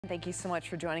Thank you so much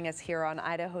for joining us here on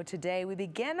Idaho Today. We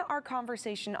begin our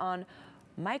conversation on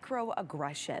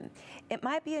microaggression. It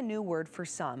might be a new word for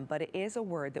some, but it is a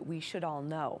word that we should all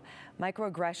know.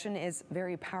 Microaggression is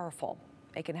very powerful.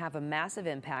 It can have a massive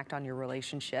impact on your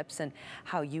relationships and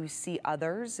how you see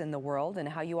others in the world and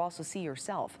how you also see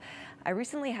yourself. I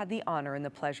recently had the honor and the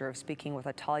pleasure of speaking with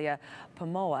Attallah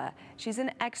Pamoja. She's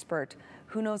an expert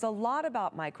who knows a lot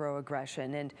about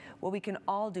microaggression and what we can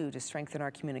all do to strengthen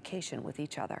our communication with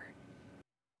each other.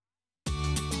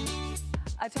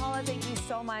 Attallah, thank you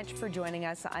so much for joining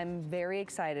us. I'm very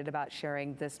excited about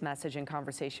sharing this message and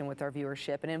conversation with our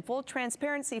viewership. And in full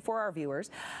transparency for our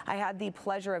viewers, I had the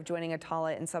pleasure of joining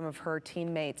Attallah and some of her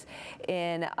teammates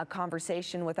in a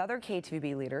conversation with other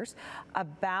KTVB leaders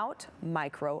about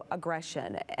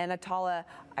microaggression. And Attallah,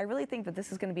 I really think that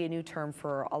this is going to be a new term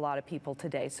for a lot of people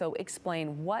today. So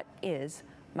explain, what is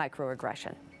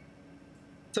microaggression?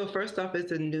 So first off,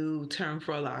 it's a new term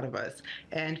for a lot of us.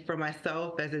 And for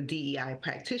myself as a DEI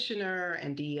practitioner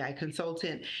and DEI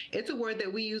consultant, it's a word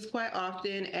that we use quite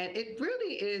often. And it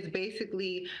really is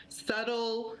basically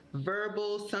subtle,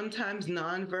 verbal, sometimes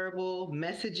nonverbal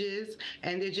messages.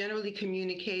 And they're generally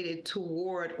communicated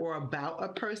toward or about a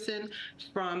person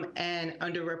from an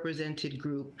underrepresented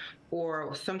group,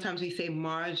 or sometimes we say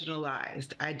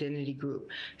marginalized identity group.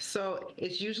 So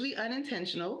it's usually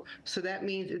unintentional. So that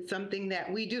means it's something that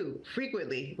we do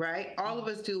frequently, right? All of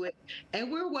us do it.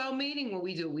 And we're well-meaning when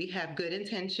we do. We have good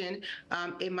intention.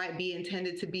 It might be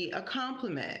intended to be a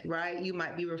compliment, right? You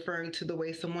might be referring to the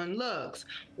way someone looks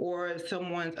or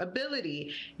someone's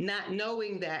ability, not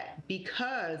knowing that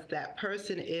because that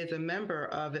person is a member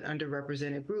of an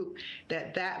underrepresented group,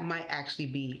 that might actually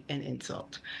be an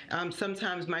insult.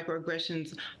 Sometimes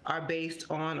microaggressions are based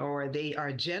on, or they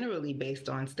are generally based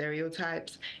on,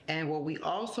 stereotypes and what we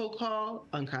also call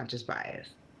unconscious bias.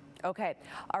 Okay.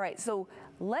 All right. So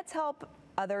let's help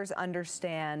others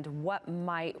understand what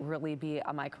might really be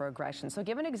a microaggression. So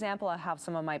give an example of how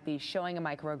someone might be showing a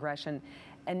microaggression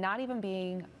and not even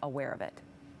being aware of it.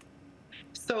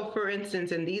 So for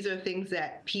instance, and these are things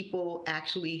that people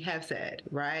actually have said,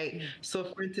 right? Mm-hmm. So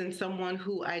for instance, someone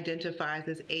who identifies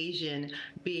as Asian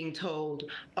being told,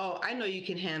 oh, I know you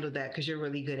can handle that because you're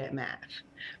really good at math.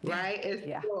 Right?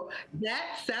 Yeah. So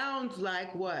that sounds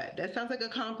like what? That sounds like a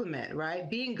compliment, right?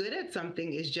 Being good at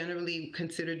something is generally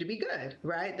considered to be good,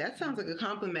 right? That sounds like a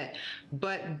compliment.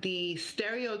 But the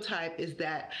stereotype is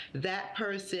that that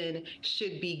person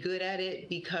should be good at it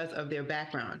because of their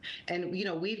background. And, you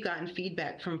know, we've gotten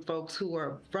feedback from folks who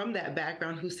are from that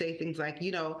background who say things like,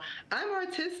 you know, I'm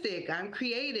artistic, I'm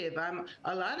creative, I'm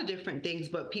a lot of different things,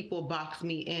 but people box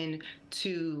me in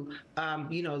to,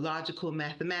 you know, logical,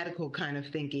 mathematical kind of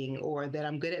thinking, or that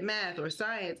I'm good at math or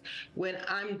science when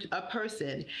I'm a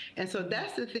person. And so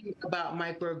that's the thing about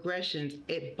microaggressions.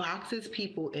 It boxes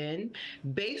people in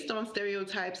based on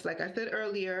stereotypes, like I said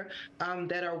earlier,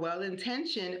 that are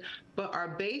well-intentioned, but are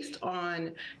based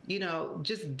on, you know,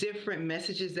 just different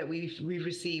messages that we've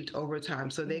received over time.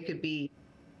 So they could be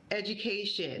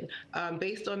education,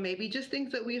 based on maybe just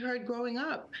things that we heard growing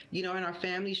up, you know, in our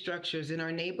family structures, in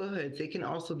our neighborhoods. They can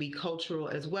also be cultural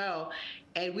as well.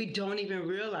 And we don't even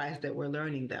realize that we're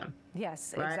learning them.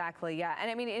 Yes, right? Exactly. Yeah.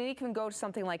 And I mean, it can go to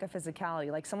something like a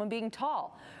physicality, like someone being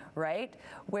tall, right?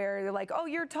 Where they're like, oh,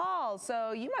 you're tall,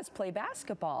 so you must play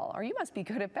basketball, or you must be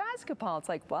good at basketball. It's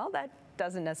like, well, that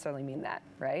doesn't necessarily mean that,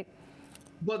 right?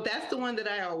 Well, that's the one that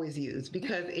I always use,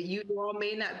 because you all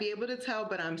may not be able to tell,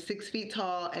 but I'm 6 feet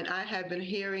tall, and I have been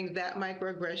hearing that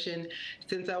microaggression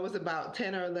since I was about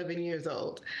 10 or 11 years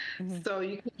old. Mm-hmm. So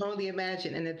you can only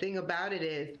imagine. And the thing about it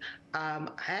is, I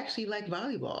actually like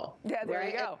volleyball. Yeah, there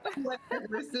you go. I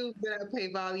assume that I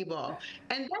play volleyball.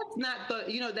 And that's not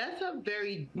the, you know, that's a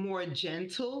very more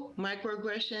gentle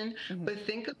microaggression. Mm-hmm. But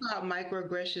think about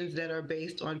microaggressions that are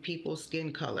based on people's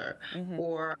skin color, mm-hmm.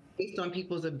 or based on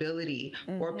people's ability,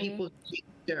 mm-hmm. or people's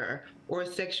gender or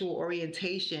sexual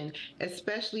orientation,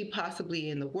 especially possibly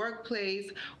in the workplace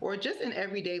or just in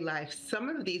everyday life. Some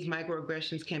of these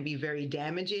microaggressions can be very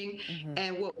damaging. Mm-hmm.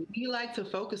 And what we like to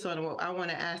focus on, and what I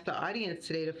want to ask the audience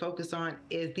today to focus on,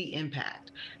 is the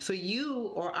impact. So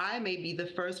you or I may be the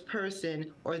first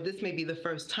person, or this may be the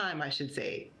first time, I should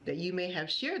say, that you may have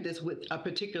shared this with a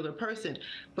particular person.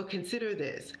 But consider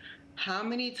this. How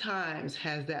many times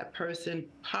has that person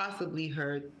possibly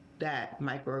heard that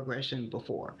microaggression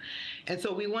before? And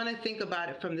so we want to think about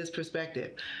it from this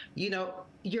perspective. You know,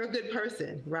 you're a good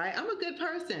person, right? I'm a good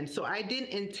person, so I didn't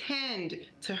intend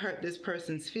to hurt this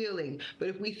person's feeling. But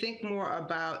if we think more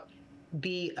about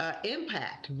the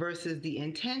impact versus the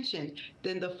intention,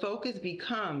 then the focus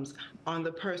becomes on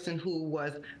the person who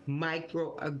was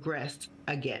microaggressed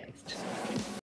against.